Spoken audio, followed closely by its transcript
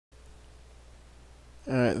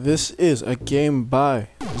Alright, this is a game by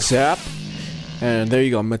Zap, and there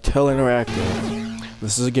you go, Mattel Interactive.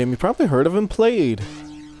 This is a game you probably heard of and played,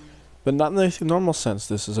 but not in the normal sense.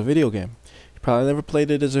 This is a video game. You probably never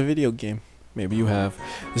played it as a video game. Maybe you have.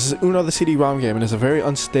 This is Uno the CD-Rom game, and it's a very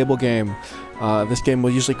unstable game. This game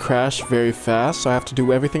will usually crash very fast, so I have to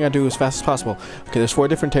do everything I do as fast as possible. Okay, there's 4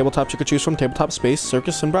 different tabletops you could choose from: Tabletop, Space,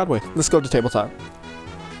 Circus, and Broadway. Let's go to Tabletop.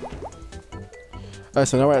 Alright,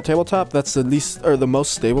 so now we're at Tabletop. That's the least, or the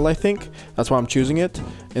most stable, I think. That's why I'm choosing it.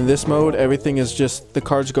 In this mode, everything is just, the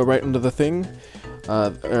cards go right into the thing.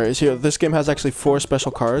 This game has actually 4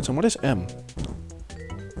 special cards. And what is M?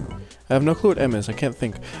 I have no clue what M is. I can't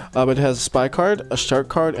think. But it has a spy card, a shark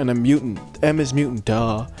card, and a mutant. M is mutant.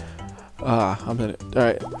 Duh. I'm in it.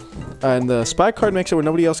 Alright. And the spy card makes it where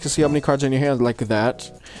nobody else can see how many cards are in your hand, like that.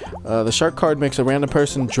 The shark card makes a random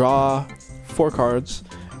person draw 4 cards.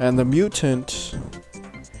 And the mutant,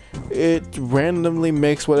 it randomly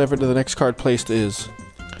makes whatever the next card placed is.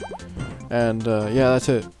 And yeah, that's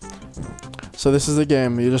it. So this is the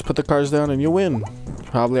game. You just put the cards down and you win.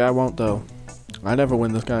 Probably I won't though. I never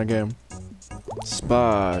win this kind of game.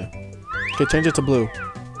 Spy. Okay, change it to blue.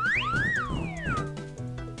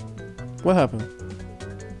 What happened?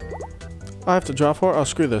 I have to draw 4? Oh,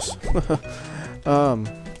 screw this.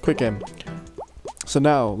 Quick game. So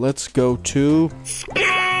now, let's go to...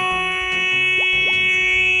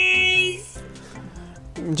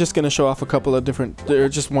 I'm just gonna show off a couple of different...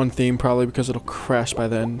 just one theme probably because it'll crash by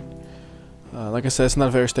then. Like I said, it's not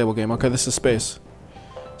a very stable game. Okay, this is Space.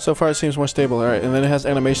 So far it seems more stable. Alright, and then it has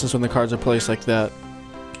animations when the cards are placed like that.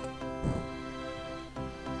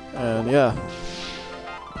 And yeah.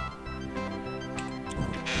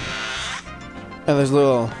 And there's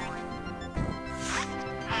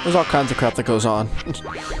all kinds of crap that goes on.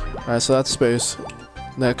 Alright, so that's Space.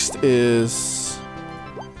 Next is...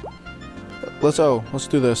 Let's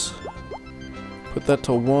do this. Put that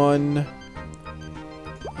to 1.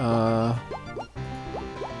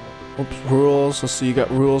 Oops, rules. Let's see, you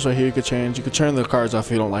got rules right here you could change. You could turn the cards off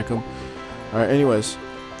if you don't like them. Alright, anyways.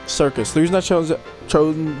 Circus. The reason I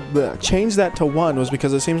changed that to 1 was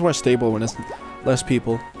because it seems more stable when it's less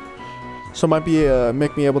people. So it might be,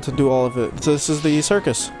 make me able to do all of it. So this is the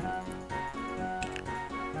circus.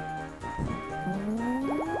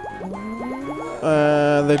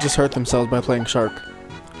 They just hurt themselves by playing shark.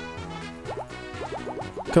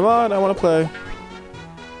 Come on, I want to play.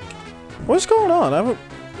 What's going on?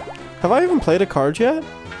 Have I even played a card yet?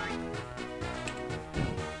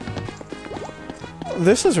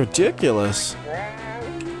 This is ridiculous.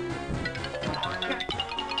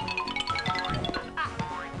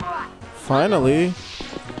 Finally.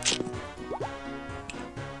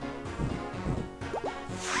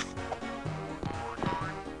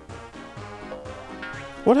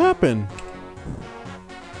 What happened?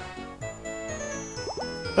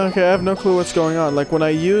 Okay, I have no clue what's going on. Like when I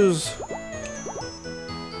use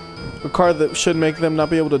a card that should make them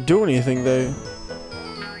not be able to do anything, they...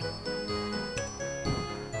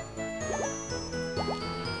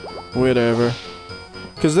 Whatever.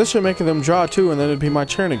 Because this should make them draw too, and then it'd be my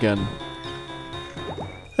turn again.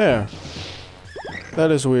 There.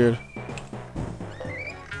 That is weird.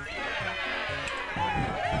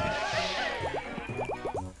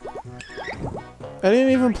 I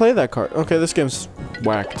didn't even play that card. Okay, this game's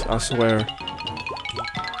whacked, I swear.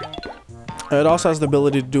 It also has the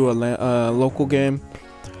ability to do a local game.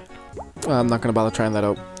 I'm not gonna bother trying that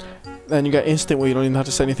out. Then you got instant where you don't even have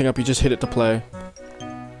to set anything up, you just hit it to play.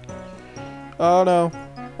 Oh no.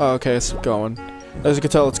 Oh, okay, it's going. As you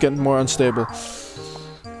can tell, it's getting more unstable.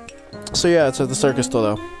 So yeah, it's at the circus still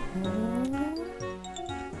though.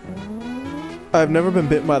 I've never been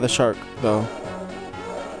bitten by the shark though.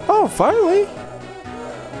 Oh, finally!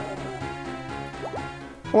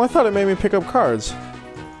 Well, I thought it made me pick up cards.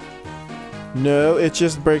 No, it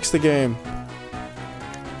just breaks the game.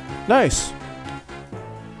 Nice!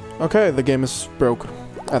 Okay, the game is broke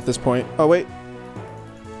at this point. Oh, wait.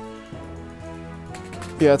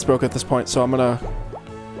 Yeah, it's broke at this point, so I'm gonna...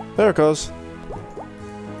 There it goes.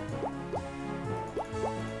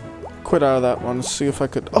 Quit out of that one. See if I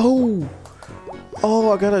could... Oh!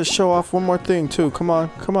 Oh, I gotta show off one more thing, too. Come on,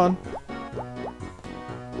 come on.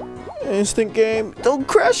 Instant game. Don't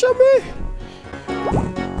crash on me!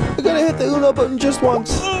 I gotta hit the Uno button just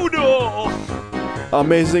once. Uno!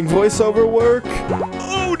 Amazing voiceover work.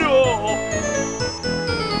 Uno!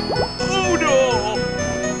 Uno!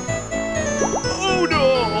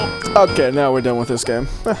 Uno! Okay, now we're done with this game.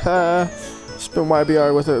 It's been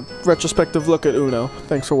YBR with a retrospective look at Uno.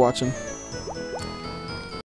 Thanks for watching.